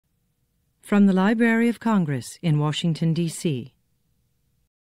From the Library of Congress in Washington, D.C.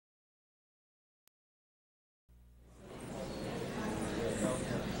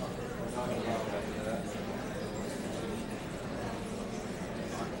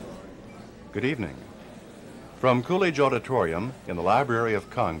 Good evening. From Coolidge Auditorium in the Library of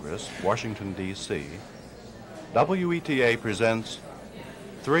Congress, Washington, D.C., WETA presents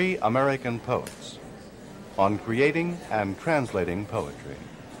Three American Poets on creating and translating poetry.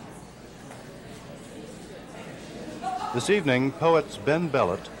 This evening, poets Ben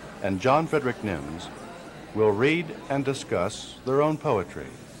Belitt and John Frederick Nims will read and discuss their own poetry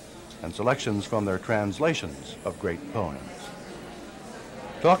and selections from their translations of great poems.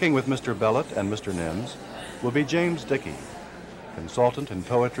 Talking with Mr. Belitt and Mr. Nims will be James Dickey, consultant in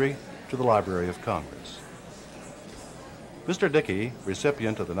poetry to the Library of Congress. Mr. Dickey,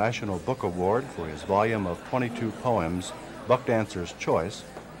 recipient of the National Book Award for his volume of 22 poems, Buckdancer's Choice,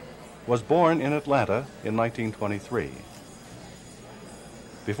 was born in Atlanta in 1923.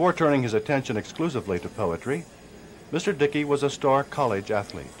 Before turning his attention exclusively to poetry, Mr. Dickey was a star college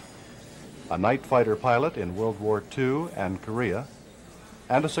athlete, a night fighter pilot in World War II and Korea,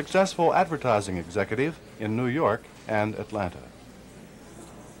 and a successful advertising executive in New York and Atlanta.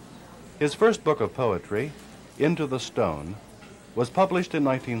 His first book of poetry, Into the Stone, was published in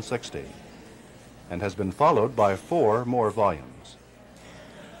 1960 and has been followed by 4 more volumes.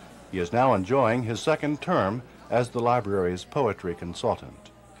 He is now enjoying his second term as the library's poetry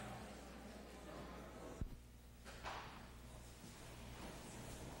consultant.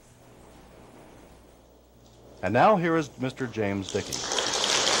 And now here is Mr. James Dickey.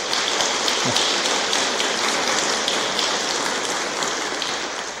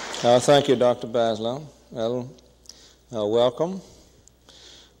 Thank you, Dr. Baslow. Well, welcome.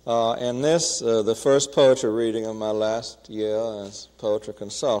 In this, the first poetry reading of my last year as poetry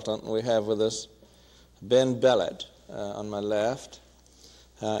consultant, we have with us Ben Belitt on my left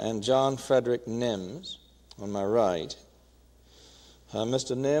and John Frederick Nims on my right.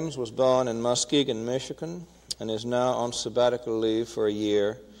 Mr. Nims was born in Muskegon, Michigan, and is now on sabbatical leave for a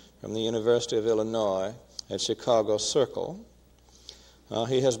year from the University of Illinois at Chicago Circle.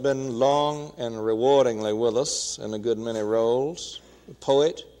 He has been long and rewardingly with us in a good many roles: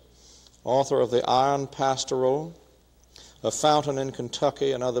 poet, author of The Iron Pastoral, A Fountain in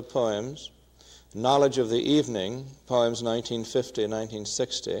Kentucky and Other Poems, Knowledge of the Evening, poems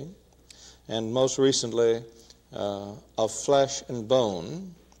 1950-1960, and most recently, Of Flesh and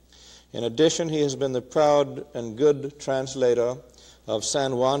Bone. In addition, he has been the proud and good translator of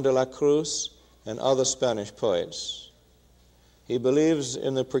San Juan de la Cruz and other Spanish poets. He believes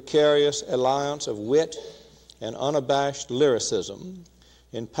in the precarious alliance of wit and unabashed lyricism,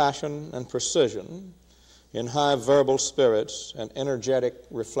 in passion and precision, in high verbal spirits and energetic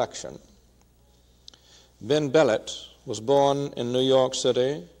reflection. Ben Belitt was born in New York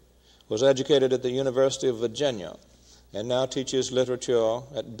City, was educated at the University of Virginia, and now teaches literature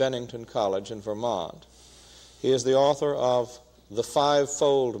at Bennington College in Vermont. He is the author of The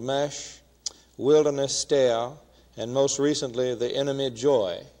Fivefold Mesh, Wilderness Stare, and most recently, The Enemy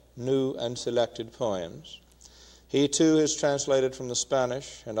Joy, new and selected poems. He, too, is translated from the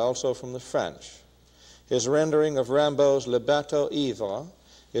Spanish and also from the French. His rendering of Rimbaud's Le Bateau Ivre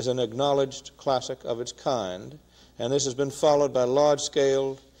is an acknowledged classic of its kind, and this has been followed by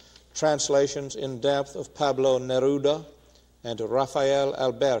large-scale translations in depth of Pablo Neruda and Rafael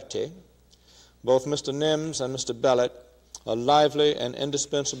Alberti. Both Mr. Nims and Mr. Belitt are lively and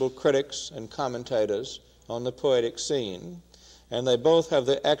indispensable critics and commentators on the poetic scene, and they both have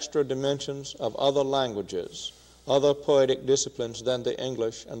the extra dimensions of other languages, other poetic disciplines than the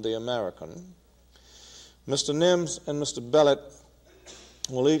English and the American. Mr. Nims and Mr. Belitt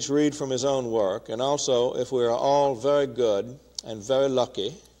will each read from his own work, and also, if we are all very good and very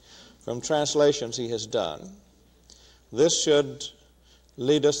lucky, from translations he has done. This should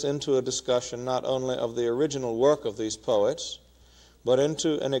lead us into a discussion not only of the original work of these poets, but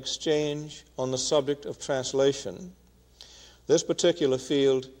into an exchange on the subject of translation. This particular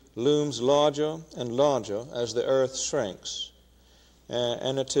field looms larger and larger as the earth shrinks,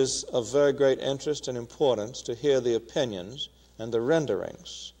 and it is of very great interest and importance to hear the opinions and the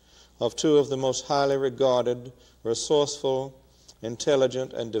renderings of 2 of the most highly regarded, resourceful,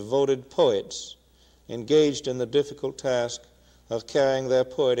 intelligent, and devoted poets engaged in the difficult task of carrying their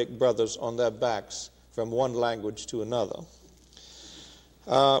poetic brothers on their backs from one language to another.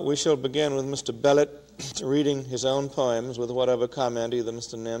 We shall begin with Mr. Belitt reading his own poems with whatever comment either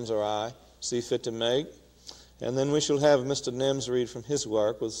Mr. Nims or I see fit to make, and then we shall have Mr. Nims read from his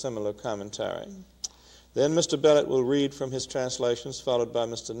work with similar commentary. Then Mr. Belitt will read from his translations, followed by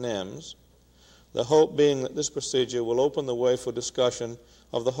Mr. Nims, the hope being that this procedure will open the way for discussion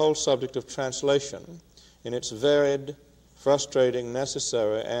of the whole subject of translation in its varied, frustrating,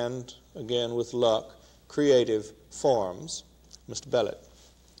 necessary, and, again with luck, creative forms. Mr. Belitt.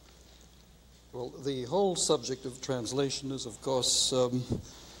 Well, the whole subject of translation is, of course,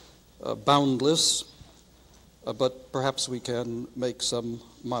 boundless, but perhaps we can make some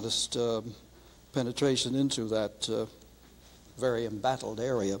modest penetration into that very embattled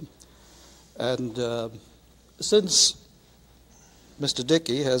area. And since Mr.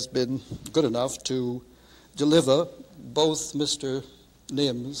 Dickey has been good enough to deliver both Mr.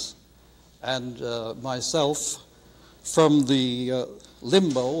 Nims and myself from the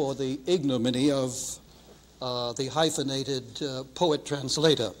limbo or the ignominy of the hyphenated poet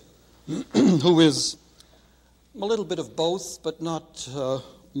translator, who is a little bit of both, but not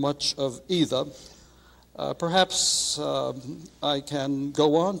much of either. Perhaps I can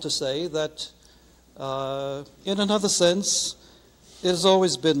go on to say that in another sense, it has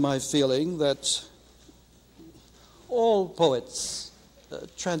always been my feeling that all poets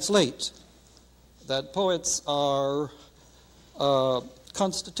translate, that poets are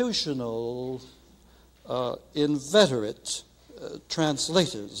constitutional, inveterate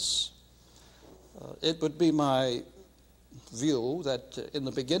translators. It would be my view that in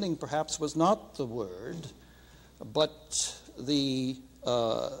the beginning perhaps was not the word, but the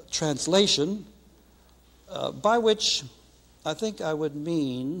translation, by which I think I would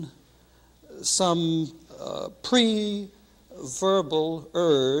mean some pre-verbal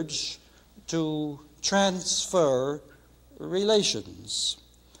urge to transfer relations.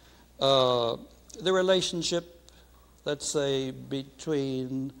 The relationship, let's say,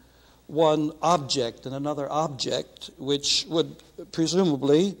 between one object and another object, which would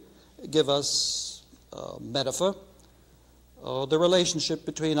presumably give us metaphor, the relationship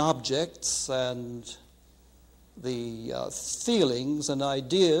between objects and the feelings and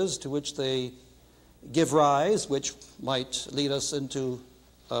ideas to which they give rise, which might lead us into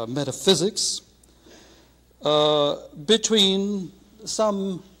metaphysics, between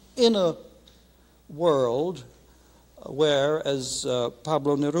some inner world where, as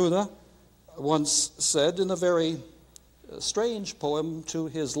Pablo Neruda once said in a very strange poem to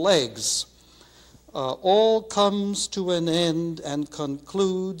his legs, all comes to an end and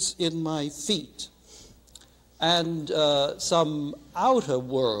concludes in my feet, and some outer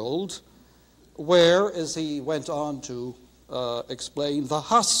world where, as he went on to explain, the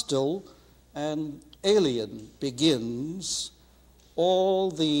hostile and alien begins.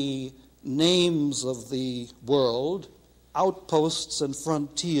 All the names of the world, outposts and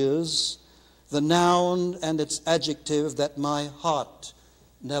frontiers, the noun and its adjective that my heart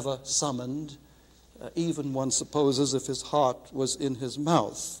never summoned, even one supposes if his heart was in his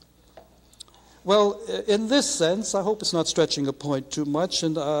mouth. Well, in this sense, I hope it's not stretching a point too much,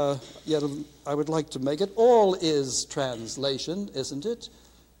 and yet I would like to make it, all is translation, isn't it?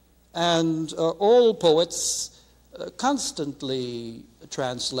 And all poets constantly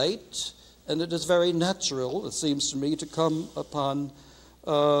translate, and it is very natural, it seems to me, to come upon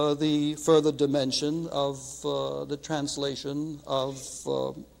the further dimension of the translation of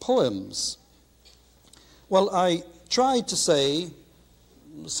poems. Well, I tried to say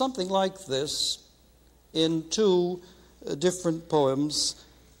something like this in two different poems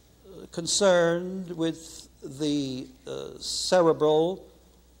concerned with the cerebral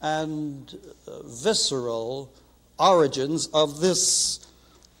and visceral origins of this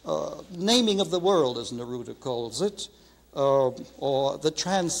naming of the world, as Neruda calls it, or the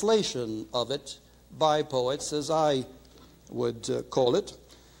translation of it by poets, as I would call it.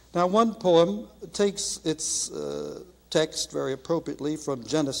 Now, one poem takes its text very appropriately from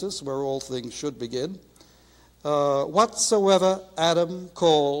Genesis, where all things should begin. Whatsoever Adam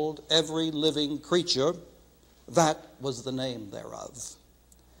called every living creature, that was the name thereof.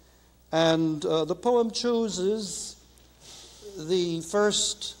 And the poem chooses the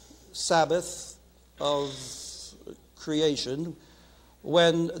first Sabbath of creation,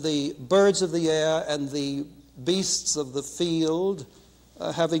 when the birds of the air and the beasts of the field,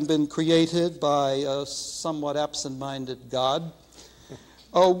 having been created by a somewhat absent-minded God,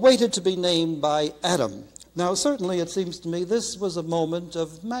 waited to be named by Adam. Now, certainly it seems to me this was a moment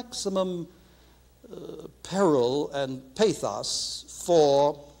of maximum peril and pathos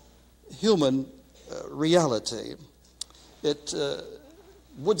for human reality. It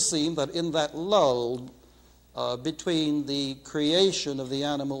would seem that in that lull between the creation of the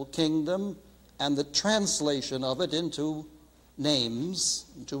animal kingdom and the translation of it into names,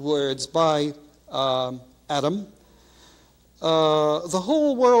 into words by Adam, the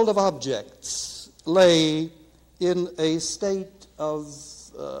whole world of objects lay in a state of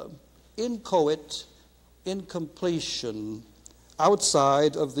inchoate incompletion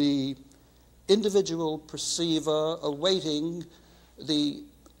outside of the individual perceiver, awaiting the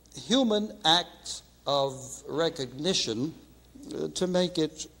human act of recognition to make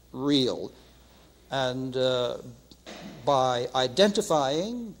it real. And by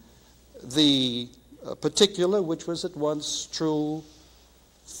identifying the particular which was at once true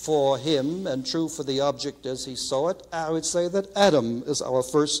for him and true for the object as he saw it, I would say that Adam is our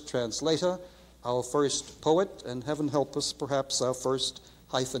first translator, our first poet, and heaven help us, perhaps our first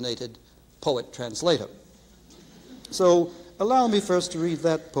hyphenated poet-translator. So allow me first to read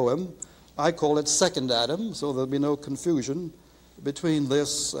that poem. I call it Second Adam, so there'll be no confusion between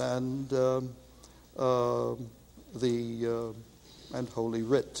this and and Holy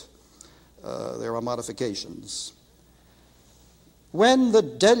Writ. There are modifications. When the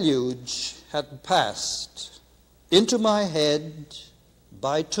deluge had passed, into my head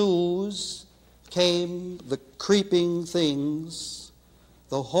by twos came the creeping things,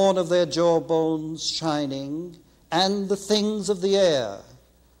 the horn of their jawbones shining, and the things of the air,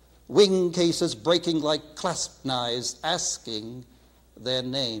 wing cases breaking like clasp knives, asking their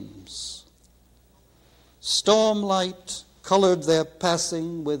names. Stormlight colored their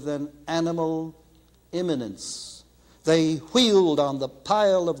passing with an animal imminence. They wheeled on the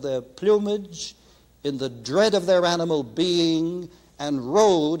pile of their plumage in the dread of their animal being and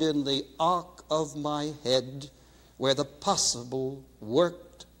rode in the arc of my head where the possible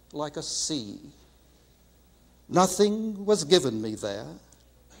worked like a sea. Nothing was given me there.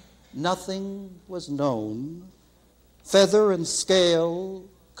 Nothing was known. Feather and scale,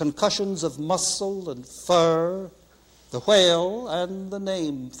 concussions of muscle and fur, the whale and the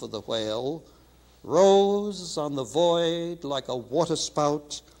name for the whale rose on the void like a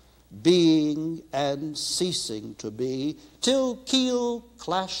waterspout, being and ceasing to be, till keel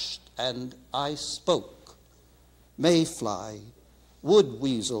clashed and I spoke. Mayfly, wood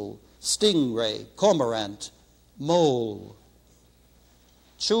weasel, stingray, cormorant, mole,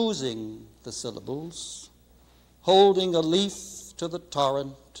 choosing the syllables, holding a leaf to the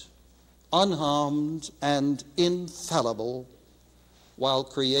torrent, unharmed and infallible, while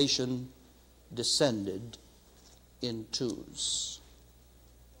creation descended in twos.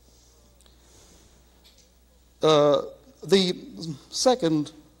 The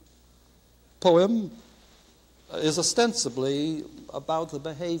second poem is ostensibly about the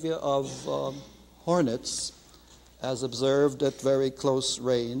behavior of hornets as observed at very close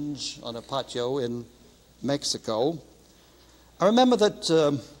range on a patio in Mexico. I remember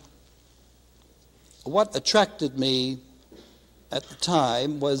that what attracted me at the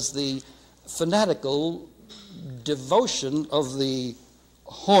time was the fanatical devotion of the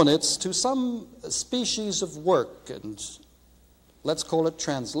hornets to some species of work, and let's call it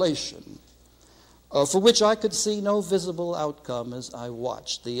translation, for which I could see no visible outcome as I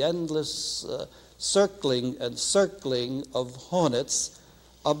watched the endless circling and circling of hornets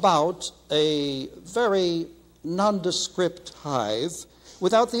about a very nondescript hive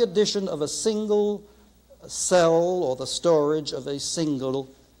without the addition of a single cell or the storage of a single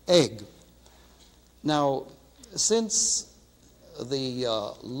egg. Now, since the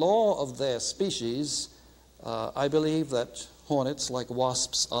law of their species, I believe that hornets, like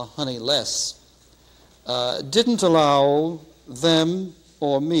wasps, are honeyless, didn't allow them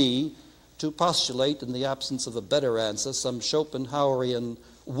or me to postulate, in the absence of a better answer, some Schopenhauerian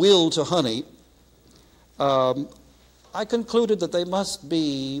will to honey. I concluded that they must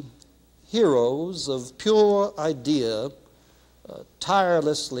be heroes of pure idea,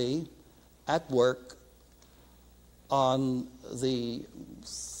 tirelessly at work on the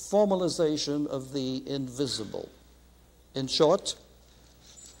formalization of the invisible. In short,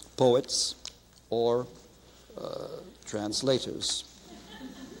 poets or translators.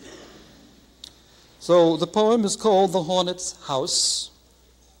 So the poem is called The Hornet's House.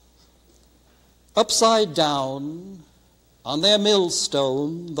 Upside down, on their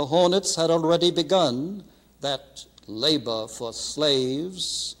millstone, the hornets had already begun that labor for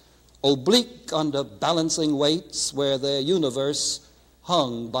slaves, oblique under balancing weights where their universe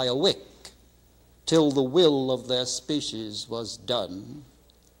hung by a wick, till the will of their species was done.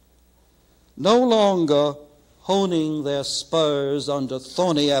 No longer honing their spurs under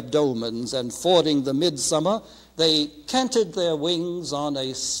thorny abdomens and fording the midsummer, they canted their wings on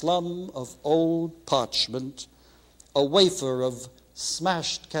a slum of old parchment, a wafer of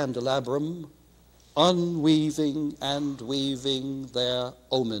smashed candelabrum, unweaving and weaving their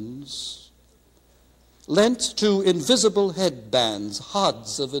omens. Lent to invisible headbands,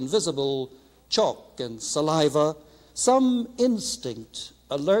 hods of invisible chalk and saliva, some instinct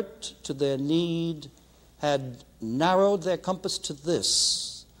alert to their need had narrowed their compass to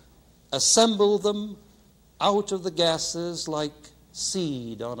this: assemble them out of the gases like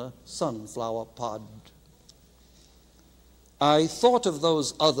seed on a sunflower pod. I thought of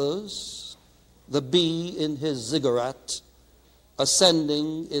those others, the bee in his ziggurat,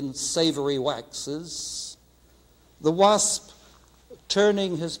 ascending in savory waxes, the wasp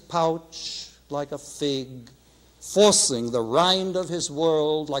turning his pouch like a fig, forcing the rind of his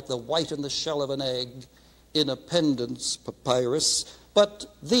world like the white in the shell of an egg in a pendant's papyrus. But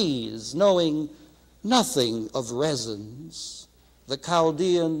these, knowing nothing of resins, the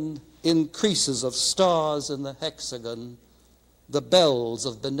Chaldean increases of stars in the hexagon, the bells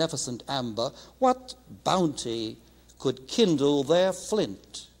of beneficent amber, what bounty could kindle their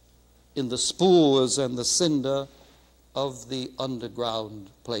flint in the spores and the cinder of the underground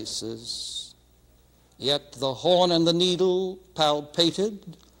places? Yet the horn and the needle palpated,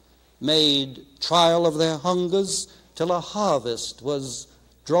 made trial of their hungers, till a harvest was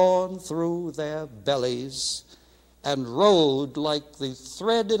drawn through their bellies, and rode like the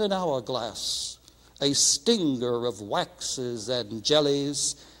thread in an hourglass, a stinger of waxes and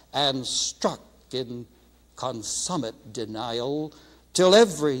jellies, and struck in consummate denial, till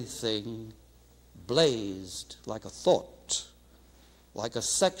everything blazed like a thought, like a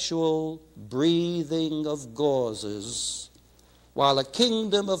sexual breathing of gauzes, while a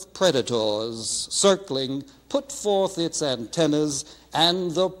kingdom of predators circling put forth its antennas,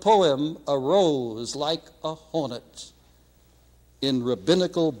 and the poem arose like a hornet in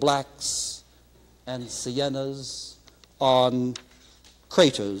rabbinical blacks and siennas on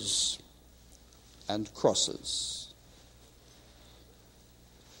craters and crosses.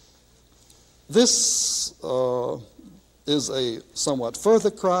 This is a somewhat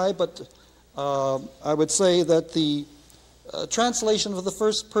further cry, but I would say that the translation of the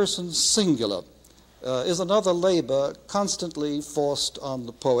first person singular is another labor constantly forced on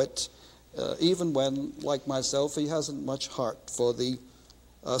the poet, even when, like myself, he hasn't much heart for the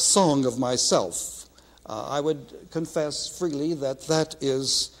song of myself. I would confess freely that that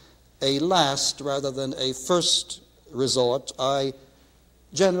is a last rather than a first resort. I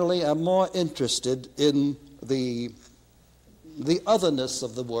generally am more interested in the otherness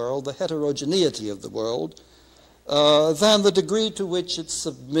of the world, the heterogeneity of the world, than the degree to which it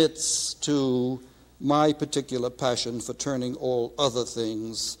submits to my particular passion for turning all other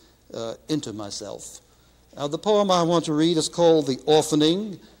things into myself. Now, the poem I want to read is called The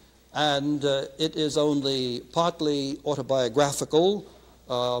Orphaning, and it is only partly autobiographical.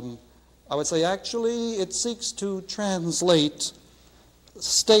 I would say actually it seeks to translate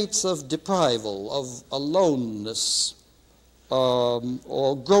states of deprival, of aloneness,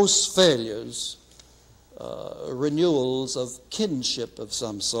 or gross failures, renewals of kinship of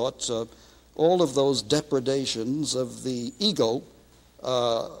some sort, all of those depredations of the ego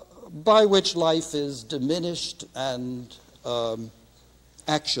by which life is diminished and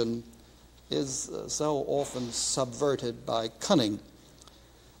action is so often subverted by cunning.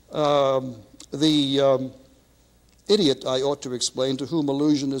 The idiot, I ought to explain, to whom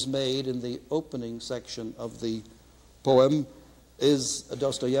allusion is made in the opening section of the poem is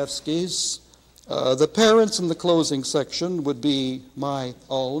Dostoevsky's. The parents in the closing section would be my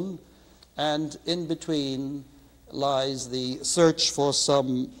own, and in between lies the search for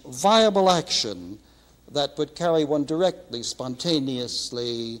some viable action that would carry one directly,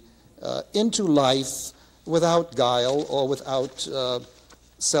 spontaneously into life without guile or without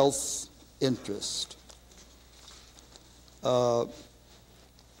self-interest. The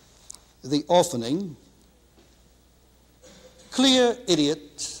Orphaning. Clear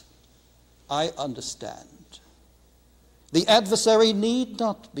idiot, I understand. The adversary need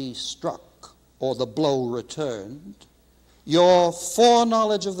not be struck or the blow returned. Your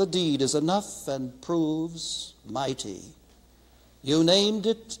foreknowledge of the deed is enough and proves mighty. You named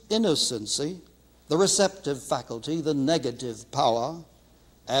it innocency, the receptive faculty, the negative power,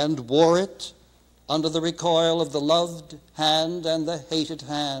 and wore it under the recoil of the loved hand and the hated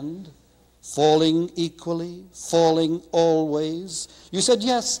hand, falling equally, falling always. You said,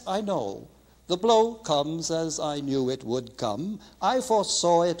 yes, I know. The blow comes as I knew it would come. I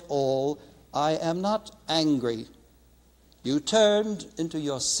foresaw it all. I am not angry. You turned into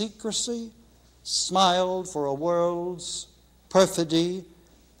your secrecy, smiled for a world's perfidy,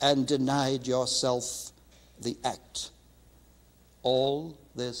 and denied yourself the act. All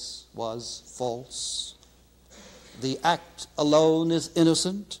this was false. The act alone is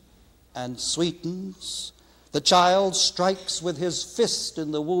innocent and sweetens The child strikes with his fist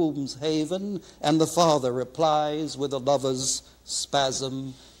in the womb's haven, and the father replies with a lover's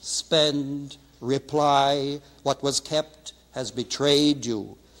spasm. Spend, reply, what was kept has betrayed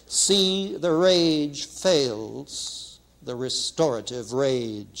you. See, the rage fails, the restorative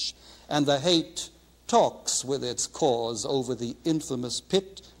rage, and the hate talks with its cause over the infamous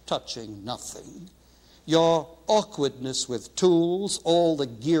pit, touching nothing. Your awkwardness with tools, all the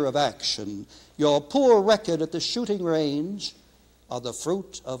gear of action, your poor record at the shooting range are the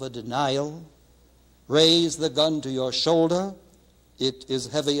fruit of a denial. Raise the gun to your shoulder. It is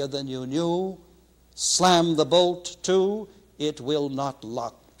heavier than you knew. Slam the bolt to. It will not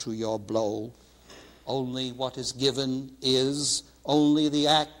lock to your blow. Only what is given is, only the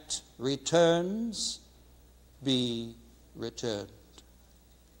act returns. Be returned.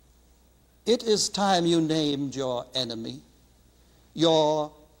 It is time you named your enemy.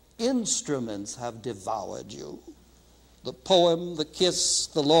 Your instruments have devoured you. The poem, the kiss,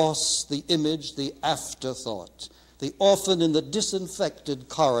 the loss, the image, the afterthought. The orphan in the disinfected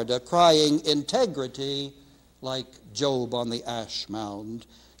corridor crying integrity like Job on the ash mound.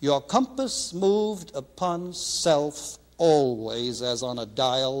 Your compass moved upon self always as on a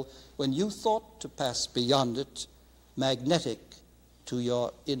dial when you thought to pass beyond it, magnetic to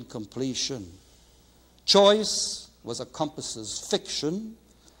your incompletion. Choice was a compass's fiction,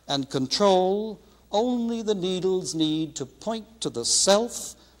 and control only the needle's need to point to the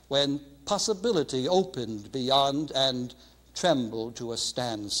self when possibility opened beyond and trembled to a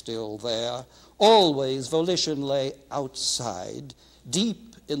standstill there. Always volition lay outside,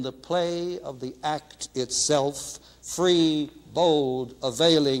 deep in the play of the act itself, free, bold,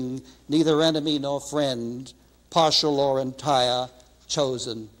 availing, neither enemy nor friend, partial or entire,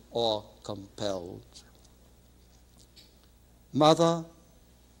 chosen or compelled. Mother,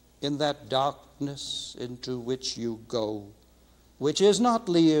 in that darkness into which you go, which is not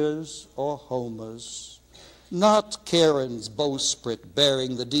Lear's or Homer's, not Charon's bowsprit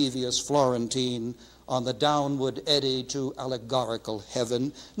bearing the devious Florentine on the downward eddy to allegorical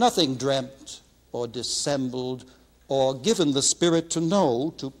heaven, nothing dreamt or dissembled or given the spirit to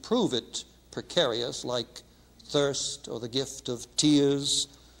know, to prove it precarious like thirst or the gift of tears,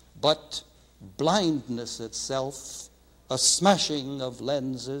 but blindness itself, a smashing of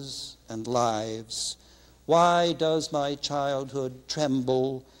lenses and lives. Why does my childhood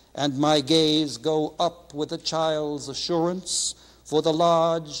tremble and my gaze go up with a child's assurance for the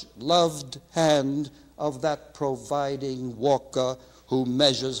large, loved hand of that providing walker who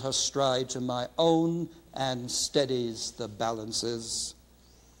measures her stride to my own and steadies the balances?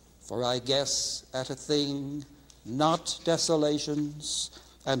 For I guess at a thing, not desolations,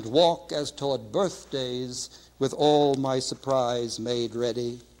 and walk as toward birthdays with all my surprise made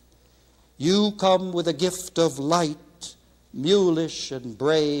ready. You come with a gift of light, mulish and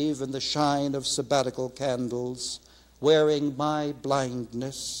brave in the shine of sabbatical candles, wearing my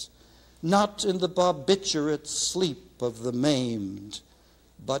blindness, not in the barbiturate sleep of the maimed,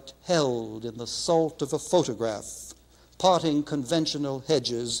 but held in the salt of a photograph, parting conventional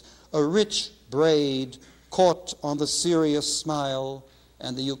hedges, a rich braid caught on the serious smile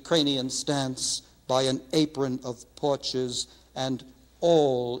and the Ukrainian stance by an apron of porches, and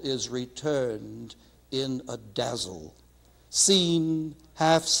all is returned in a dazzle. Seen,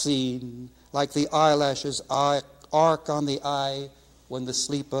 half seen, like the eyelashes arc on the eye when the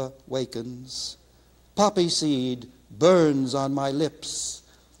sleeper wakens. Poppy seed burns on my lips.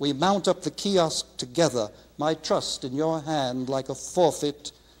 We mount up the kiosk together, my trust in your hand like a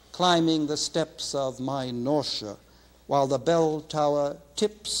forfeit, climbing the steps of my nausea, while the bell tower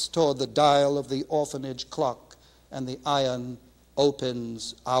tips toward the dial of the orphanage clock and the iron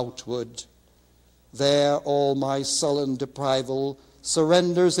opens outward. There all my sullen deprival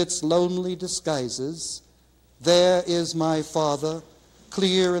surrenders its lonely disguises. There is my father,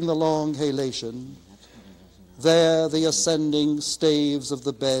 clear in the long halation. There the ascending staves of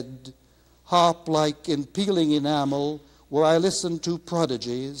the bed, harp-like in peeling enamel, where I listen to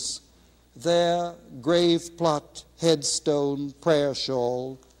prodigies. There, grave plot, headstone, prayer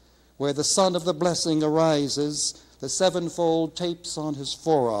shawl, where the sun of the blessing arises, the sevenfold tapes on his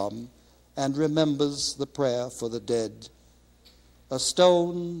forearm and remembers the prayer for the dead. A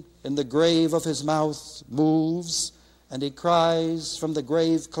stone in the grave of his mouth moves, and he cries from the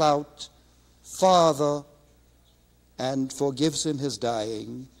grave clout, Father, and forgives him his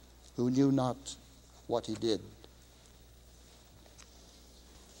dying, who knew not what he did.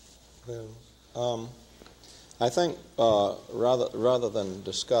 Well, I think rather than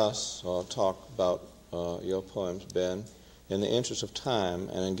discuss or talk about your poems, Ben, in the interest of time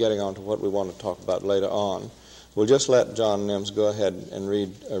and in getting on to what we want to talk about later on, We'll just let John Nims go ahead and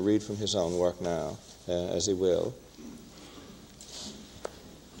read from his own work now, as he will.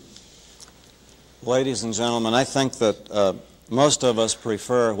 Ladies and gentlemen, I think that most of us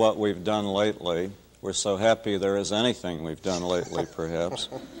prefer what we've done lately. We're so happy there is anything we've done lately, perhaps.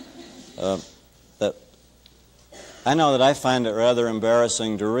 I know that I find it rather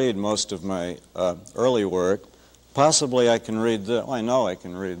embarrassing to read most of my early work. Possibly I can read this. I know I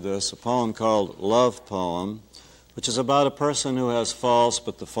can read this, a poem called Love Poem, which is about a person who has faults,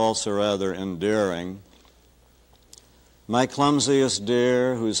 but the faults are rather endearing. My clumsiest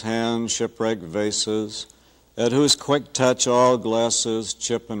dear, whose hand shipwreck vases, at whose quick touch all glasses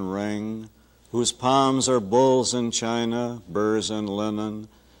chip and ring, whose palms are bulls in china, burrs in linen,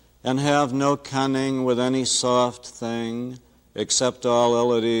 and have no cunning with any soft thing, except all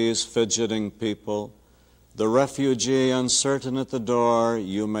ill at ease, fidgeting people. The refugee uncertain at the door,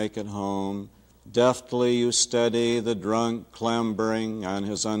 you make it home. Deftly you steady the drunk clambering on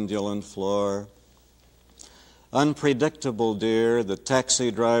his undulant floor. Unpredictable, dear, the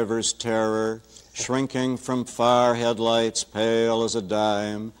taxi driver's terror, shrinking from far headlights, pale as a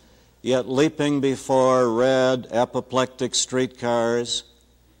dime, yet leaping before red, apoplectic streetcars,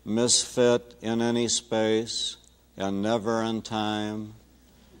 misfit in any space and never in time.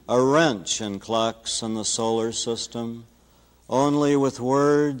 A wrench in clocks in the solar system. Only with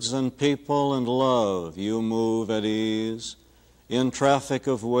words and people and love you move at ease. In traffic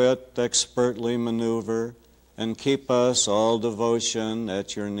of wit expertly maneuver and keep us all devotion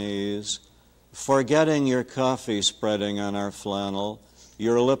at your knees. Forgetting your coffee spreading on our flannel,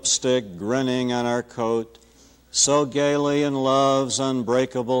 your lipstick grinning on our coat, so gaily in love's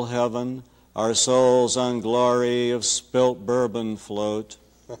unbreakable heaven, our souls on glory of spilt bourbon float.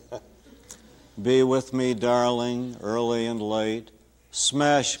 Be with me, darling, early and late.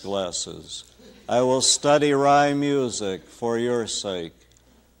 Smash glasses. I will study wry music for your sake.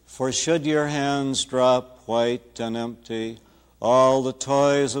 For should your hands drop white and empty, all the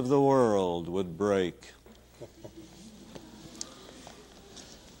toys of the world would break.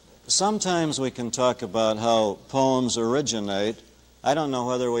 Sometimes we can talk about how poems originate. I don't know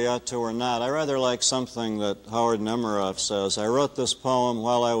whether we ought to or not. I rather like something that Howard Nemeroff says. I wrote this poem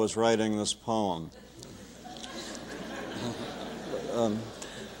while I was writing this poem.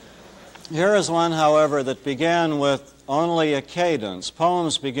 Here is one, however, that began with only a cadence.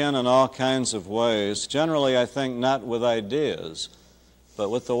 Poems begin in all kinds of ways. Generally, I think, not with ideas, but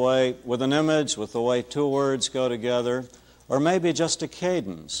with an image, with the way two words go together, or maybe just a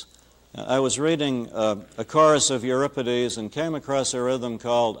cadence. I was reading a chorus of Euripides and came across a rhythm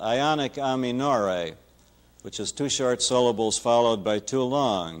called Ionic A minore, which is two short syllables followed by two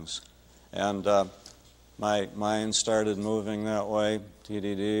longs. And my mind started moving that way,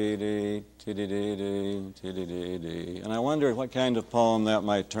 ti-di-di-di, ti-di-di-di, ti-di-di-di. And I wondered what kind of poem that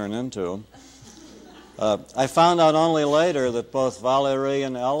might turn into. I found out only later that both Valéry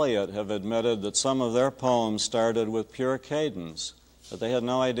and Eliot have admitted that some of their poems started with pure cadence, that they had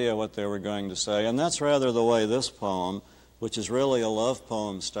no idea what they were going to say. And that's rather the way this poem, which is really a love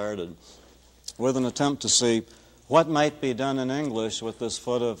poem, started, with an attempt to see what might be done in English with this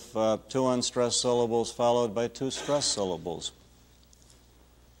foot of two unstressed syllables followed by two stressed syllables.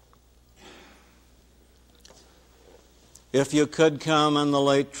 If you could come on the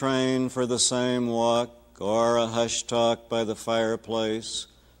late train for the same walk, or a hush talk by the fireplace,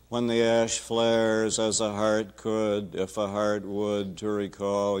 when the ash flares as a heart could, if a heart would, to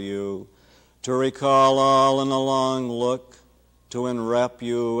recall you, to recall all in a long look, to enwrap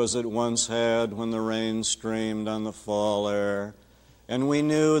you as it once had when the rain streamed on the fall air. And we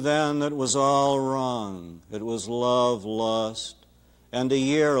knew then it was all wrong. It was love lost, and a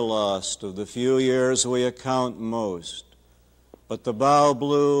year lost of the few years we account most. But the bough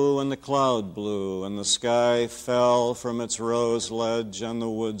blew and the cloud blew, and the sky fell from its rose ledge on the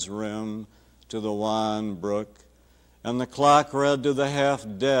wood's rim to the wan brook, and the clock read to the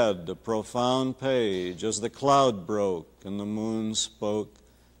half-dead a profound page as the cloud broke and the moon spoke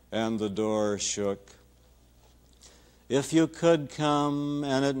and the door shook. If you could come,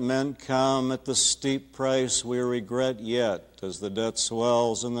 and it meant come at the steep price we regret yet as the debt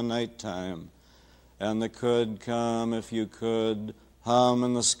swells in the nighttime, and the could come if you could, hum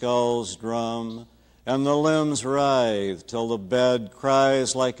in the skull's drum, and the limbs writhe till the bed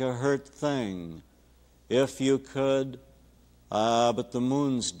cries like a hurt thing. If you could, but the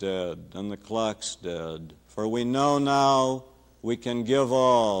moon's dead and the clock's dead, for we know now we can give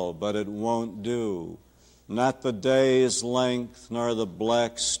all, but it won't do. Not the day's length, nor the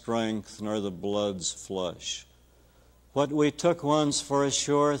black strength, nor the blood's flush. what we took once for a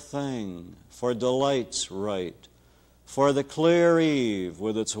sure thing, for delights right, for the clear eve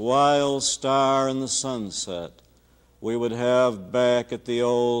with its wild star in the sunset, we would have back at the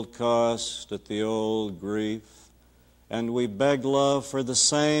old cost, at the old grief, and we beg love for the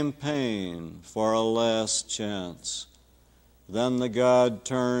same pain, for a last chance. Then the god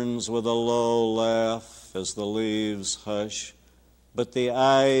turns with a low laugh as the leaves hush, but the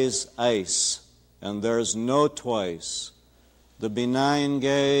eyes ice, and there's no twice. The benign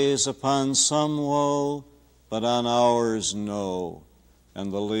gaze upon some woe, but on ours no,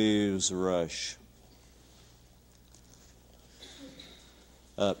 and the leaves rush.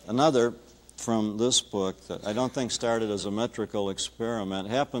 Another from this book that I don't think started as a metrical experiment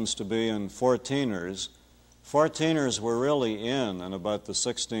happens to be in 14ers. 14ers were really in about the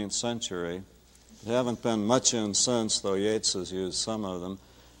 16th century. They haven't been much in since, though Yeats has used some of them.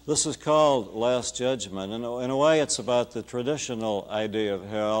 This is called Last Judgment. In a way, it's about the traditional idea of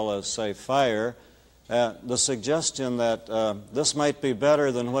hell as, say, fire. The suggestion that this might be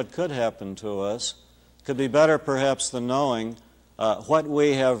better than what could happen to us, could be better perhaps than knowing what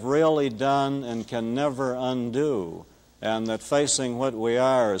we have really done and can never undo, and that facing what we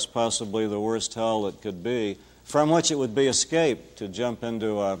are is possibly the worst hell that could be, from which it would be escape to jump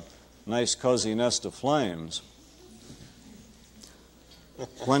into a nice cozy nest of flames.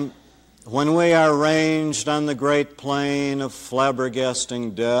 When we are ranged on the great plain of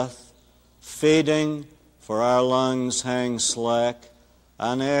flabbergasting death, feeding, for our lungs hang slack,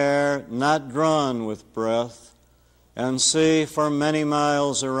 on air not drawn with breath, and see for many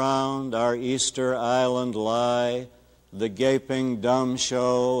miles around our Easter island lie, the gaping dumb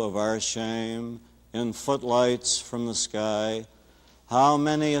show of our shame in footlights from the sky. How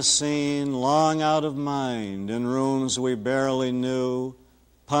many a scene long out of mind in rooms we barely knew,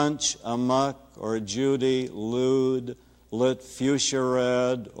 Punch amuck or Judy lewd, lit fuchsia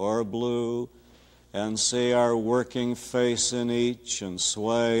red or blue, and see our working face in each and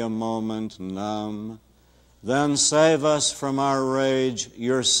sway a moment numb. Then save us from our rage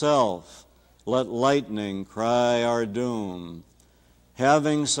yourself, let lightning cry our doom.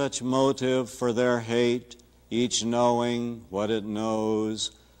 Having such motive for their hate, each knowing what it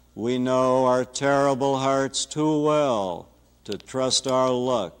knows, we know our terrible hearts too well to trust our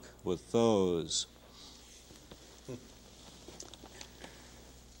luck with those.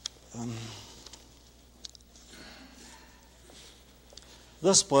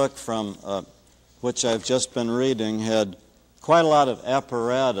 This book from which I've just been reading had quite a lot of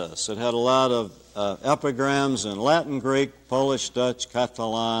apparatus. It had a lot of epigrams in Latin, Greek, Polish, Dutch,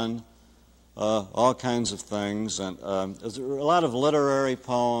 Catalan, all kinds of things, and there's a lot of literary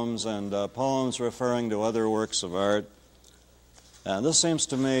poems and poems referring to other works of art. And this seems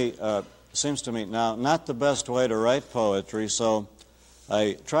to me now not the best way to write poetry, so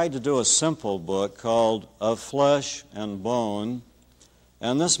I tried to do a simple book called Of Flesh and Bone,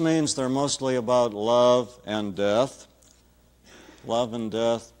 and this means they're mostly about love and death. Love and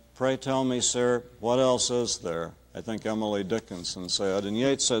death. Pray tell me, sir, what else is there? I think Emily Dickinson said, and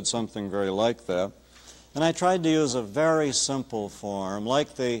Yeats said something very like that. And I tried to use a very simple form,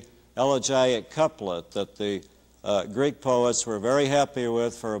 like the elegiac couplet that the Greek poets were very happy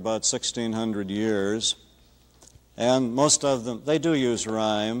with for about 1,600 years. And most of them, they do use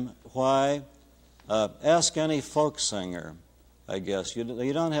rhyme. Why? Ask any folk singer, I guess.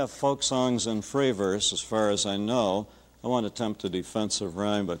 You don't have folk songs in free verse, as far as I know. I won't attempt a defensive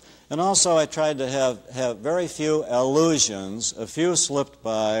rhyme, and also I tried to have very few allusions. A few slipped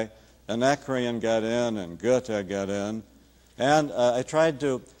by. Anacreon got in, and Goethe got in, and I tried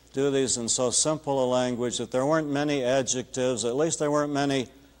to do these in so simple a language that there weren't many adjectives. At least there weren't many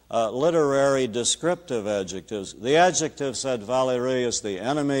literary descriptive adjectives. The adjective, said Valéry, is the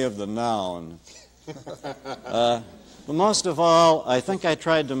enemy of the noun. But most of all, I think I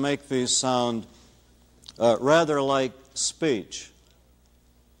tried to make these sound rather like speech.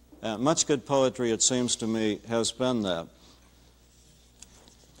 Much good poetry, it seems to me, has been that.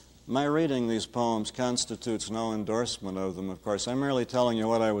 My reading these poems constitutes no endorsement of them, of course. I'm merely telling you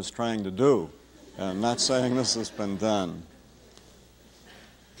what I was trying to do, and not saying this has been done.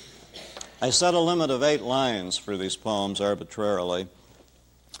 I set a limit of 8 lines for these poems arbitrarily.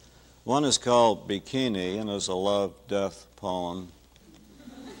 One is called Bikini and is a love-death poem.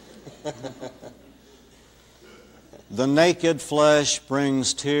 The naked flesh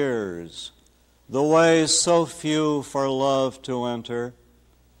brings tears, the ways so few for love to enter,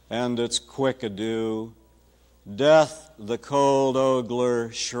 and its quick adieu. Death, the cold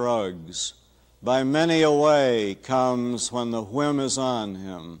ogler, shrugs. By many a way comes when the whim is on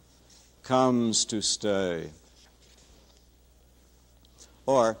him, comes to stay.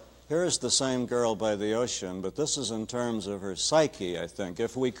 Or, here's the same girl by the ocean, but this is in terms of her psyche, I think.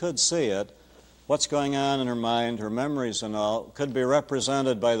 If we could see it, what's going on in her mind, her memories and all, could be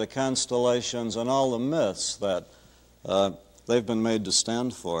represented by the constellations and all the myths that they've been made to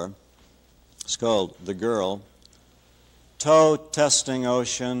stand for. It's called The Girl. Toe-testing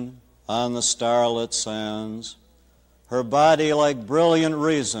ocean on the starlit sands, her body like brilliant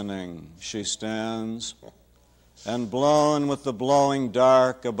reasoning she stands, and blown with the blowing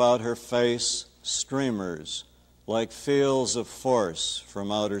dark about her face, streamers like fields of force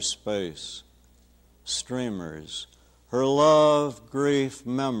from outer space. Streamers, her love, grief,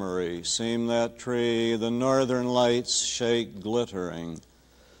 memory seem that tree the northern lights shake glittering.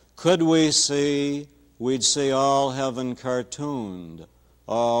 Could we see, we'd see all heaven cartooned,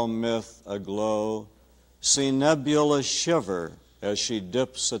 all myth aglow, see nebula shiver as she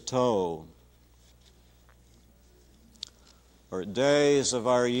dips a toe. Or days of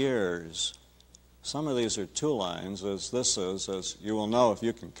our years. Some of these are two lines, as this is, as you will know if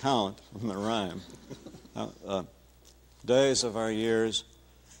you can count from the rhyme. Days of our years.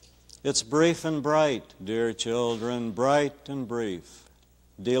 It's brief and bright, dear children, bright and brief.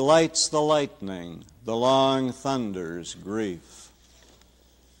 Delights the lightning, the long thunder's grief.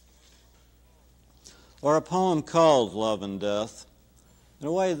 Or a poem called Love and Death. In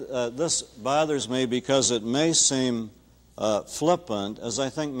a way, this bothers me because it may seem flippant, as I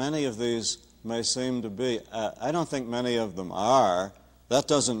think many of these may seem to be. I don't think many of them are. That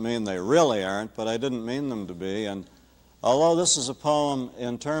doesn't mean they really aren't, but I didn't mean them to be. And although this is a poem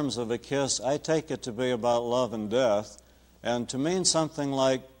in terms of a kiss, I take it to be about love and death, and to mean something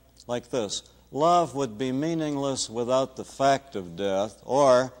like this. Love would be meaningless without the fact of death,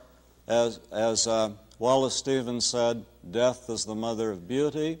 or, as Wallace Stevens said, death is the mother of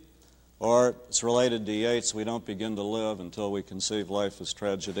beauty, or it's related to Yeats, we don't begin to live until we conceive life as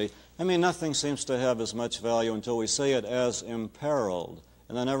tragedy. I mean, nothing seems to have as much value until we see it as imperiled,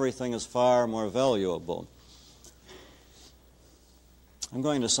 and then everything is far more valuable. I'm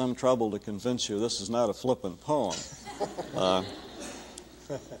going to some trouble to convince you this is not a flippant poem.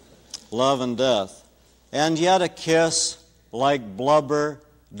 Love and death. And yet a kiss, like blubber,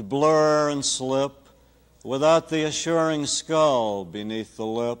 blur and slip, without the assuring skull beneath the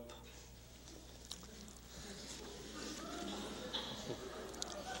lip.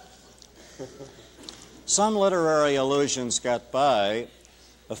 Some literary allusions got by.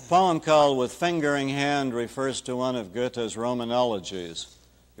 A poem called With Fingering Hand refers to one of Goethe's Roman elegies.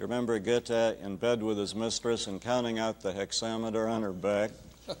 You remember Goethe in bed with his mistress and counting out the hexameter on her back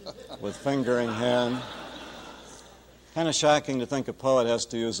with fingering hand. Kind of shocking to think a poet has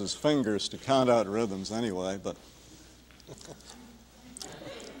to use his fingers to count out rhythms anyway, but...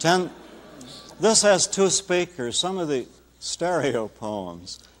 This has two speakers. Some of the stereo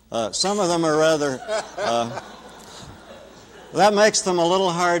poems, some of them are rather... that makes them a little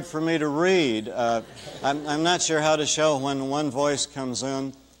hard for me to read. I'm not sure how to show when one voice comes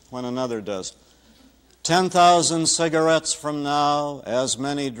in, when another does. 10,000 cigarettes from now, as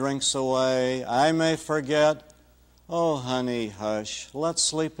many drinks away, I may forget. Oh, honey, hush, let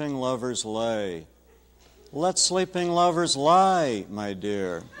sleeping lovers lay. Let sleeping lovers lie, my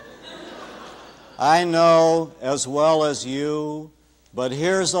dear. I know as well as you, but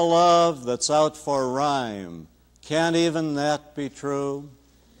here's a love that's out for rhyme. Can't even that be true?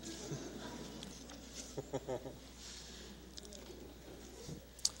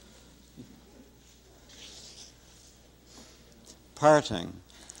 Parting.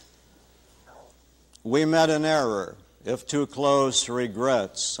 We met in error, if too close,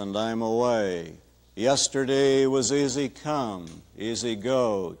 regrets, and I'm away. Yesterday was easy come, easy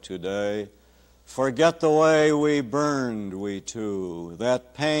go today. Forget the way we burned, we two,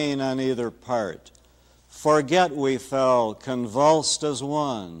 that pain on either part. Forget we fell, convulsed as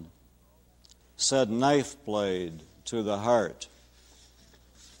one, said knife blade to the heart.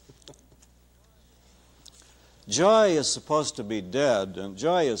 Joy is supposed to be dead, and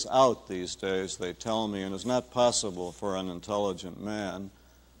joy is out these days, they tell me, and is not possible for an intelligent man.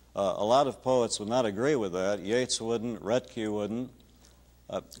 A lot of poets would not agree with that. Yeats wouldn't, Retke wouldn't.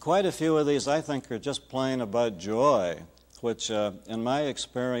 Quite a few of these, I think, are just plain about joy, which, in my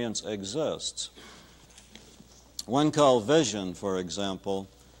experience, exists. One called Vision, for example.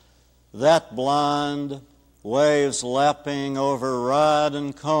 That blonde, waves lapping over rod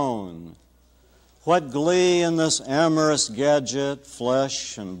and cone. What glee in this amorous gadget,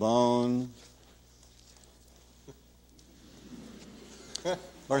 flesh and bone.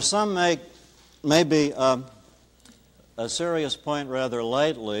 Or some make maybe a serious point rather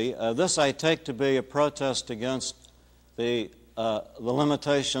lightly. This I take to be a protest against the The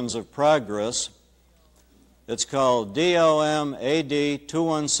Limitations of Progress. It's called DOM-AD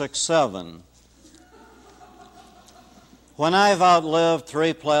 2167. When I've outlived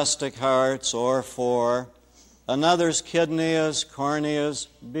 3 plastic hearts or 4, another's kidneys, corneas,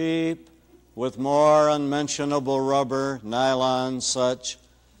 beep, with more unmentionable rubber, nylon, such,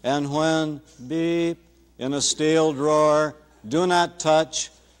 and when, beep, in a steel drawer, do not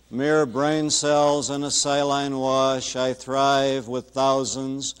touch, mere brain cells in a saline wash, I thrive with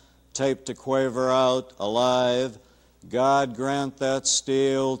thousands, taped to quaver out, alive, God grant that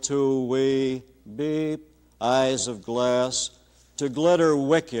steel to we, beep, eyes of glass, to glitter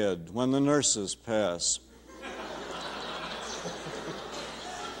wicked when the nurses pass.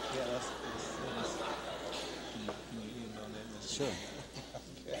 Sure.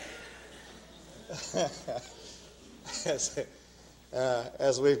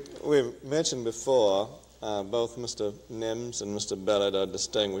 As we've mentioned before, both Mr. Nims and Mr. Belitt are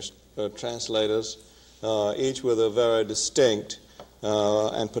distinguished translators, each with a very distinct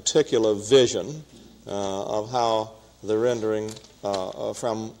and particular vision of how the rendering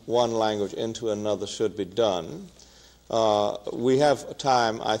from one language into another should be done. We have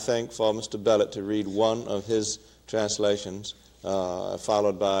time, I think, for Mr. Belitt to read one of his translations,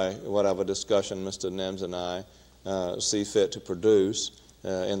 followed by whatever discussion Mr. Nims and I see fit to produce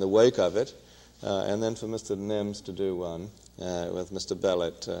in the wake of it, and then for Mr. Nims to do one with Mr.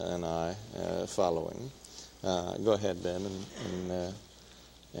 Belitt and I following. Go ahead, Ben,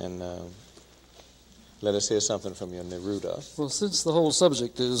 and let us hear something from your Neruda. Well, since the whole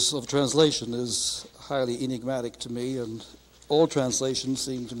subject of translation is highly enigmatic to me, and all translations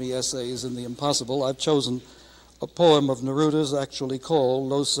seem to me essays in the impossible, I've chosen a poem of Neruda's actually called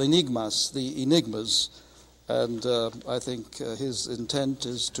Los Enigmas, the Enigmas, and I think his intent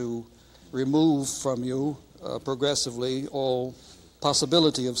is to remove from you progressively all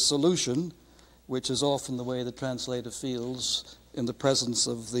possibility of solution, which is often the way the translator feels in the presence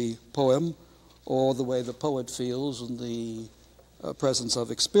of the poem, or the way the poet feels in the presence of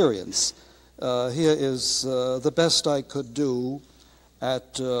experience. Here is the best I could do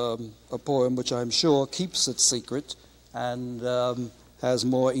at a poem which I'm sure keeps its secret and has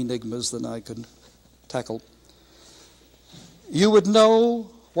more enigmas than I could tackle. You would know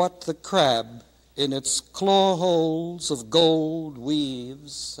what the crab in its claw holes of gold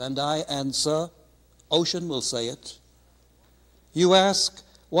weaves, and I answer, ocean will say it. You ask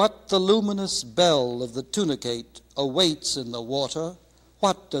what the luminous bell of the tunicate awaits in the water.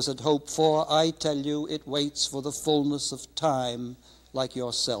 What does it hope for? I tell you, it waits for the fullness of time, like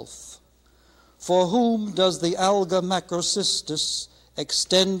yourself. For whom does the alga macrocystis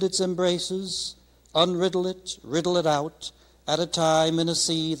extend its embraces, unriddle it, riddle it out, at a time in a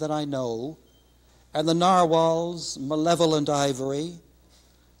sea that I know, and the narwhal's malevolent ivory?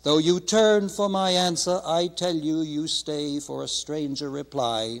 Though you turn for my answer, I tell you, you stay for a stranger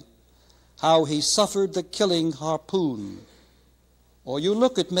reply, how he suffered the killing harpoon. Or you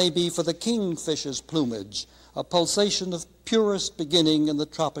look, it may be, for the kingfisher's plumage, a pulsation of purest beginning in the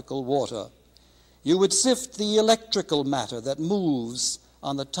tropical water. You would sift the electrical matter that moves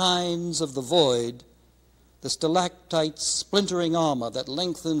on the tines of the void, the stalactite's splintering armor that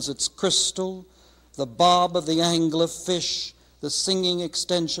lengthens its crystal, the bob of the angler fish, the singing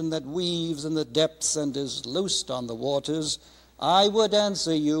extension that weaves in the depths and is loosed on the waters. I would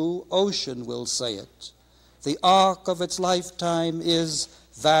answer you, ocean will say it. The arc of its lifetime is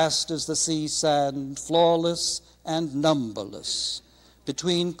vast as the sea sand, flawless and numberless.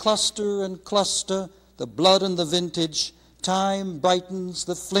 Between cluster and cluster, the blood and the vintage, time brightens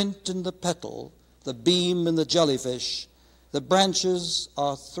the flint in the petal, the beam in the jellyfish. The branches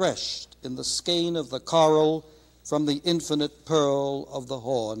are threshed in the skein of the coral from the infinite pearl of the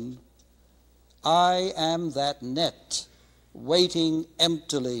horn. I am that net, waiting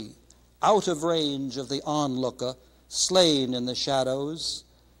emptily, out of range of the onlooker, slain in the shadows,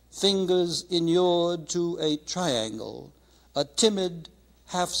 fingers inured to a triangle, a timid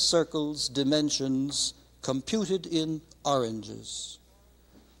half-circle's dimensions computed in oranges.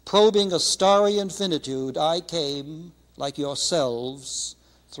 Probing a starry infinitude, I came, like yourselves,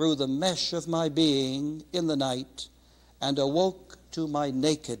 through the mesh of my being in the night, and awoke to my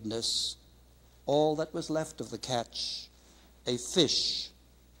nakedness, all that was left of the catch, a fish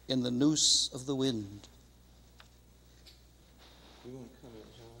in the noose of the wind. You want to comment,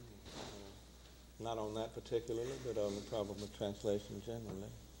 John? Not on that particularly, but on the problem of translation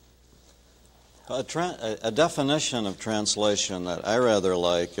generally. A definition of translation that I rather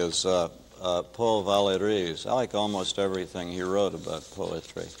like is Paul Valéry's. I like almost everything he wrote about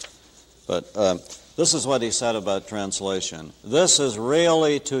poetry. But This is what he said about translation. This is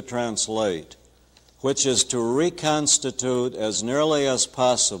really to translate, which is to reconstitute as nearly as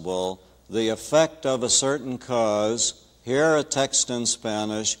possible the effect of a certain cause, here a text in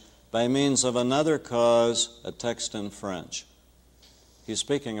Spanish, by means of another cause, a text in French. He's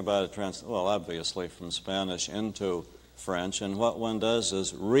speaking about well, obviously from Spanish into French, and what one does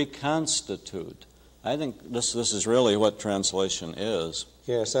is reconstitute. I think this is really what translation is.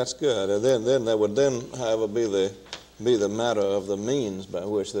 Yes, that's good. And then there would however, be the matter of the means by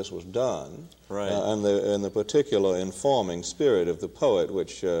which this was done, right? And the particular informing spirit of the poet,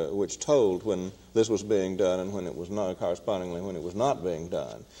 which told when this was being done and when it was not, correspondingly when it was not being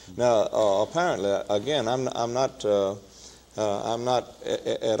done. Now, apparently, again, I'm not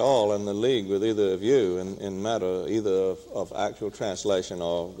at all in the league with either of you in matter either of actual translation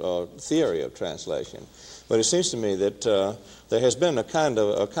or theory of translation. But it seems to me that there has been a kind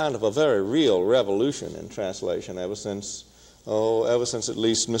of a very real revolution in translation ever since at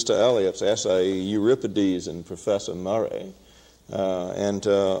least Mr. Eliot's essay Euripides and Professor Murray, and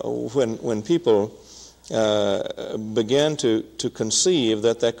when people began to conceive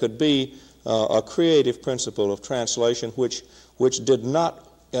that there could be a creative principle of translation which did not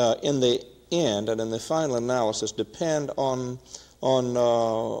in the end and in the final analysis depend on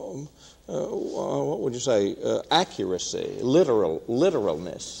what would you say, accuracy,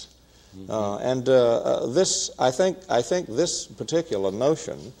 literalness. And this, I think this particular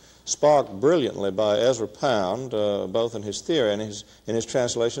notion, sparked brilliantly by Ezra Pound, both in his theory and in his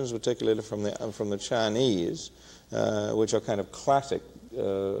translations, particularly from the Chinese, which are kind of classic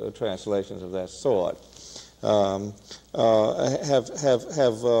translations of that sort,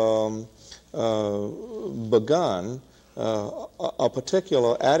 begun a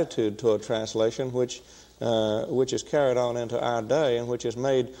particular attitude toward translation which is carried on into our day and which has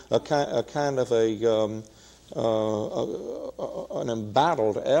made a kind of an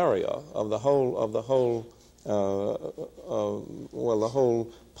embattled area of the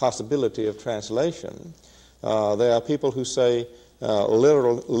whole possibility of translation. There are people who say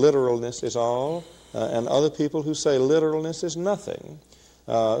literalness is all, and other people who say literalness is nothing.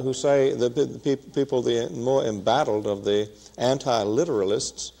 Who say the people, the more embattled of the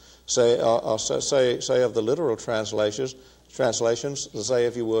anti-literalists, say of the literal translations, say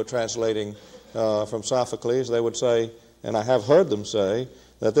if you were translating from Sophocles, they would say, and I have heard them say,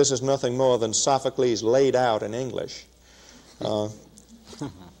 that this is nothing more than Sophocles laid out in English. On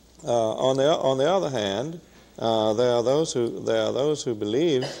the other hand, there are those who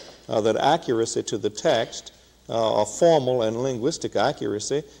believe that accuracy to the text, or formal and linguistic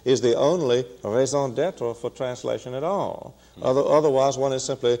accuracy, is the only raison d'etre for translation at all. Otherwise, one is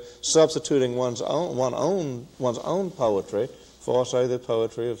simply substituting one's own poetry for, say, the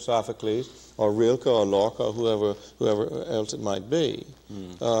poetry of Sophocles or Rilke or Locke or whoever else it might be.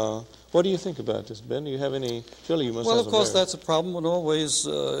 What do you think about this, Ben? Do you have any? Surely you must. Well, have of course, that's a problem one always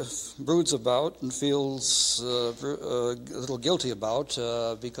broods about and feels a little guilty about,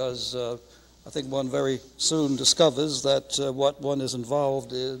 because I think one very soon discovers that what one is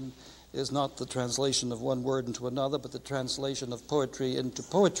involved in is not the translation of one word into another, but the translation of poetry into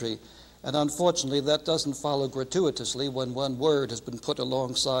poetry. And unfortunately, that doesn't follow gratuitously when one word has been put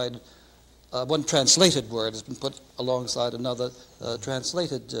alongside, one translated word has been put alongside another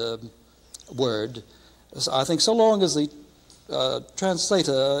translated word. So I think so long as the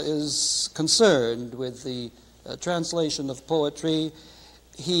translator is concerned with the translation of poetry,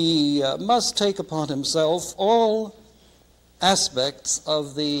 he must take upon himself all aspects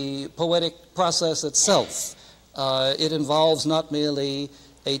of the poetic process itself. It involves not merely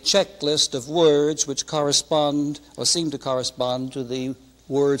a checklist of words which correspond or seem to correspond to the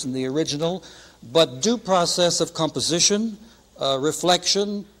words in the original, but due process of composition,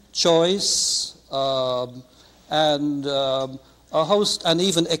 reflection, choice, and a host and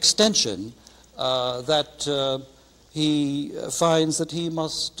even extension that he finds that he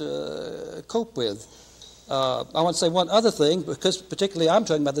must cope with. I want to say one other thing, because particularly I'm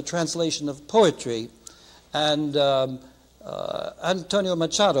talking about the translation of poetry. And Antonio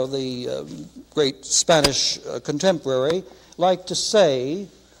Machado, the great Spanish contemporary, liked to say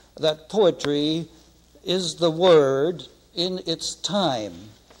that poetry is the word in its time.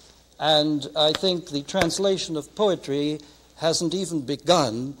 And I think the translation of poetry hasn't even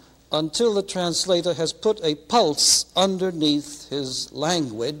begun until the translator has put a pulse underneath his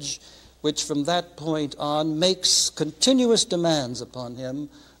language, which from that point on makes continuous demands upon him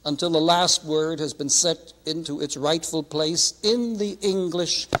until the last word has been set into its rightful place in the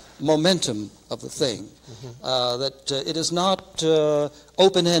English momentum of the thing. That it is not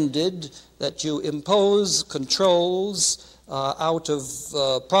open-ended, that you impose controls out of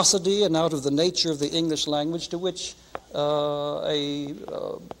prosody and out of the nature of the English language, to which a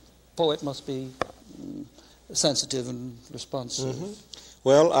poet must be sensitive and responsive.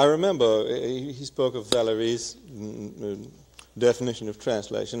 Well, I remember he spoke of Valéry's definition of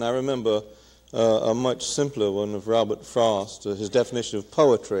translation. I remember a much simpler one of Robert Frost, his definition of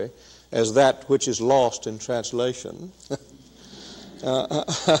poetry as that which is lost in translation.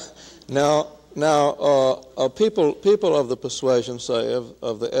 Now, people of the persuasion, say,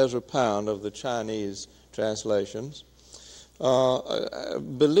 of the Ezra Pound, of the Chinese translations,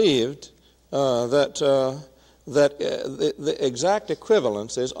 believed that the exact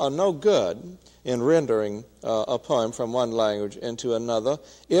equivalences are no good in rendering a poem from one language into another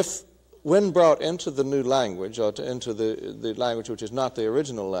if, when brought into the new language, or into the language which is not the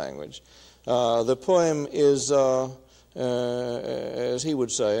original language, the poem is, as he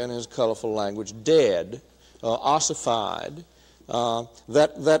would say in his colorful language, dead, ossified.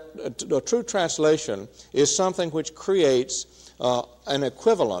 That a true translation is something which creates an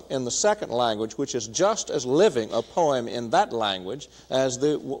equivalent in the second language, which is just as living a poem in that language as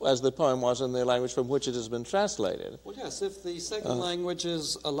the poem was in the language from which it has been translated. Well, yes, if the second language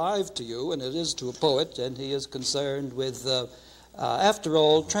is alive to you, and it is to a poet, and he is concerned with, after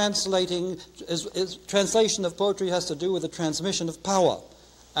all, translation of poetry has to do with the transmission of power,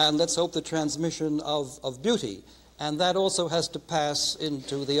 and let's hope the transmission of beauty, and that also has to pass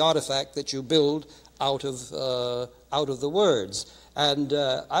into the artifact that you build out of the words. And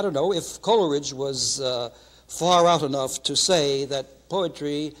I don't know if Coleridge was far out enough to say that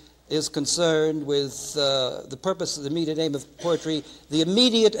poetry is concerned with the purpose, the immediate aim of poetry. The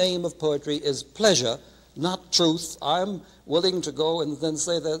immediate aim of poetry is pleasure, not truth. I'm willing to go and then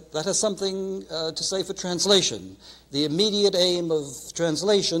say that that has something to say for translation. The immediate aim of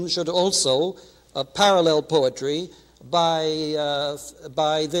translation should also parallel poetry by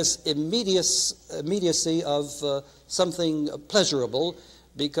this immediacy of something pleasurable,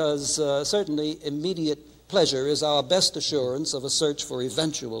 because certainly immediate pleasure is our best assurance of a search for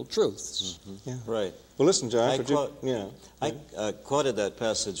eventual truths. Yeah. Right. Well, listen, John. I quoted that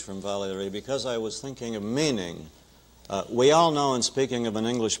passage from Valéry because I was thinking of meaning. We all know, in speaking of an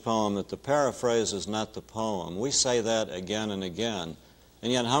English poem, that the paraphrase is not the poem. We say that again and again.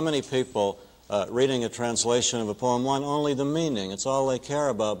 And yet, how many people reading a translation of a poem want only the meaning? It's all they care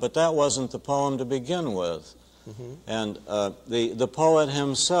about. But that wasn't the poem to begin with. And the poet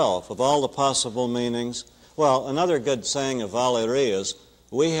himself, of all the possible meanings, well, another good saying of Valéry is,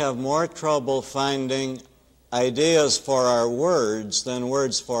 we have more trouble finding ideas for our words than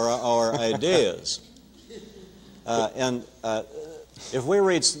words for our ideas. If we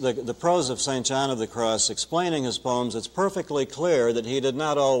read the prose of St. John of the Cross explaining his poems, it's perfectly clear that he did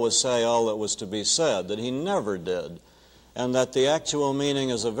not always say all that was to be said, that he never did, and that the actual meaning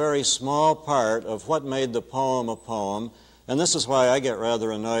is a very small part of what made the poem a poem. And this is why I get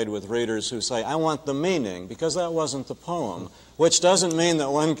rather annoyed with readers who say, I want the meaning, because that wasn't the poem, which doesn't mean that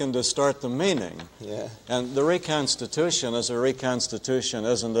one can distort the meaning. Yeah. And the reconstitution is a reconstitution,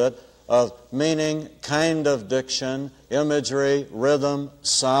 isn't it, of meaning, kind of diction, imagery, rhythm,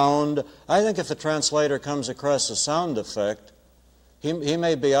 sound. I think if a translator comes across a sound effect, he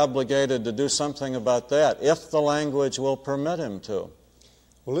may be obligated to do something about that, if the language will permit him to.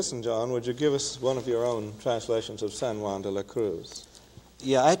 Well, listen, John, would you give us one of your own translations of San Juan de la Cruz?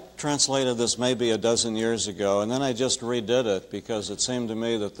 Yeah, I translated this maybe a dozen years ago, and then I just redid it because it seemed to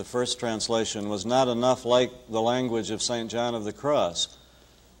me that the first translation was not enough like the language of St. John of the Cross.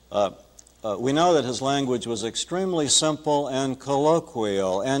 We know that his language was extremely simple and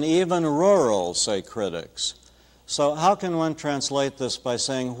colloquial, and even rural, say critics. So how can one translate this by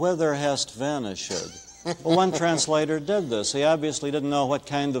saying, whither hast vanished? Well, one translator did this. He obviously didn't know what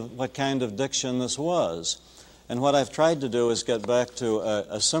kind of diction this was. And what I've tried to do is get back to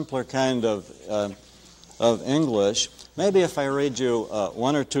a simpler kind of English. Maybe if I read you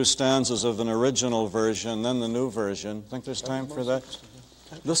one or two stanzas of an original version, then the new version. Think there's time for that?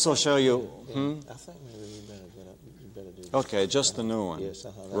 This will show you. I think maybe you better do that. Okay, just the new one. Yes,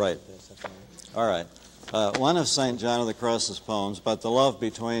 right. All right. One of St. John of the Cross's poems about the love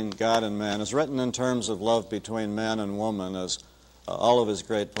between God and man is written in terms of love between man and woman, as all of his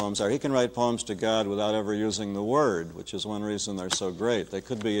great poems are. He can write poems to God without ever using the word, which is one reason they're so great. They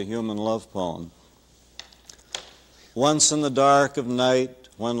could be a human love poem. Once in the dark of night,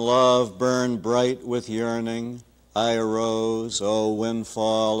 when love burned bright with yearning, I arose, O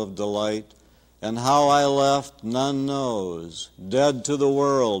windfall of delight, and how I left none knows, dead to the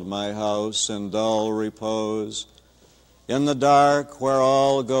world my house in dull repose. In the dark where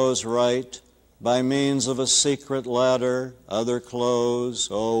all goes right, by means of a secret ladder, other close,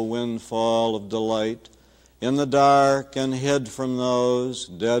 O windfall of delight. In the dark and hid from those,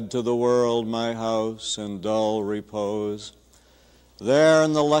 dead to the world my house in dull repose. There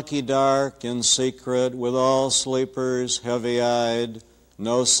in the lucky dark, in secret, with all sleepers heavy-eyed,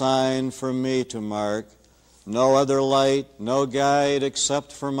 no sign for me to mark, no other light, no guide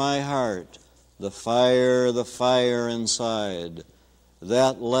except for my heart, the fire inside.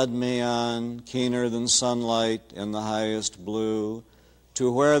 That led me on, keener than sunlight in the highest blue,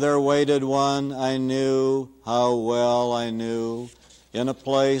 to where there waited one I knew, how well I knew, in a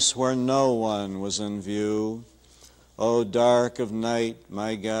place where no one was in view. O dark of night,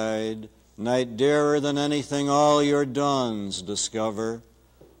 my guide, night dearer than anything all your dawns discover.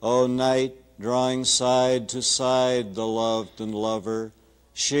 O night, drawing side to side the loved and lover,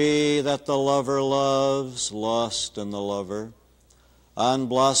 she that the lover loves, lost in the lover. On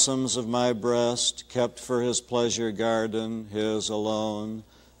blossoms of my breast, kept for his pleasure garden, his alone,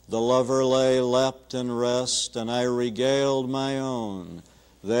 the lover lay leapt in rest, and I regaled my own,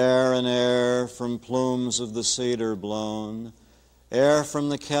 there in air from plumes of the cedar blown, air from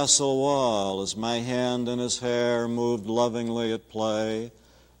the castle wall, as my hand in his hair moved lovingly at play,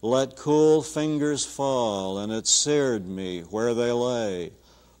 let cool fingers fall, and it seared me where they lay,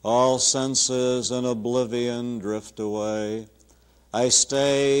 all senses in oblivion drift away. I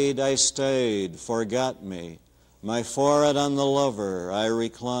stayed, forgot me, my forehead on the lover I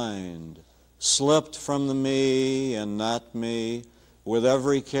reclined, slipped from the me and not me, with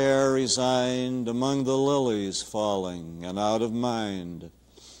every care resigned, among the lilies falling and out of mind.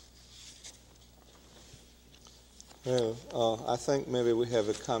 Well, I think maybe we have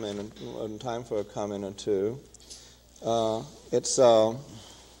a comment, time for a comment or two. It's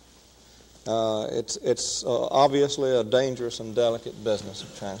obviously a dangerous and delicate business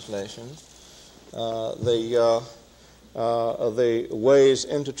of translation. The ways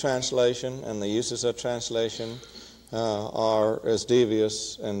into translation and the uses of translation are as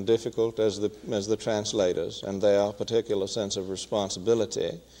devious and difficult as the translators and their particular sense of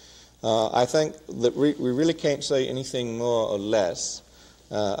responsibility. I think that we really can't say anything more or less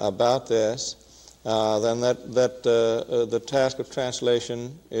about this than that the task of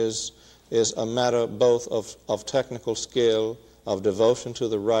translation is a matter both of technical skill, of devotion to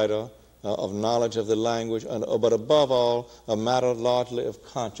the writer, of knowledge of the language, but above all, a matter largely of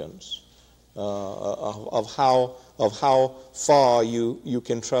conscience, of how far you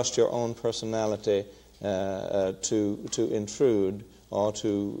can trust your own personality to intrude or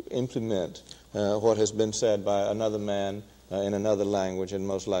to implement what has been said by another man in another language and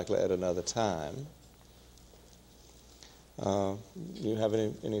most likely at another time. Do you have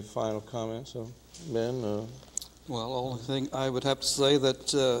any final comments, Ben? Well, only thing I would have to say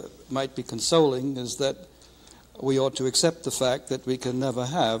that might be consoling is that we ought to accept the fact that we can never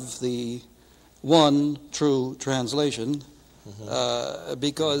have the one true translation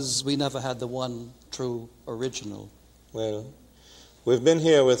because we never had the one true original. Well, we've been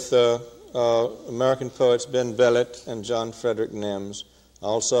here with American poets Ben Belitt and John Frederick Nims,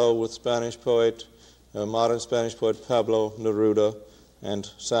 also with Spanish poet, modern Spanish poet Pablo Neruda and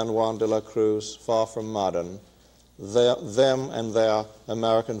San Juan de la Cruz, far from modern. Them and their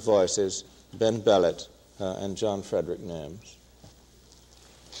American voices, Ben Belitt and John Frederick Nims.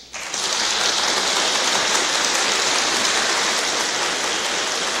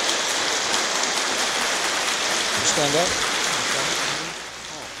 Stand up.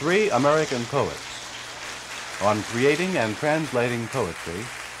 Three American poets on creating and translating poetry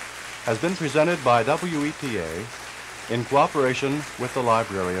has been presented by WETA in cooperation with the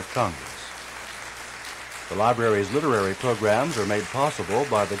Library of Congress. The library's literary programs are made possible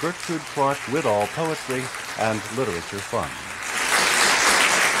by the Gertrude Clark Whitall Poetry and Literature Fund.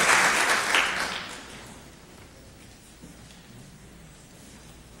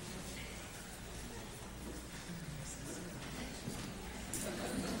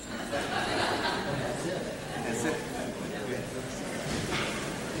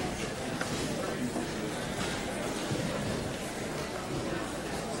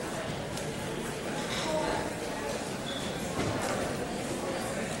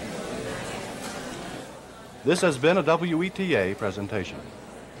 This has been a WETA presentation.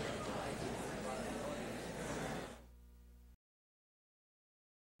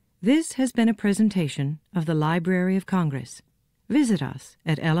 This has been a presentation of the Library of Congress. Visit us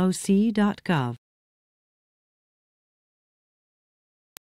at loc.gov.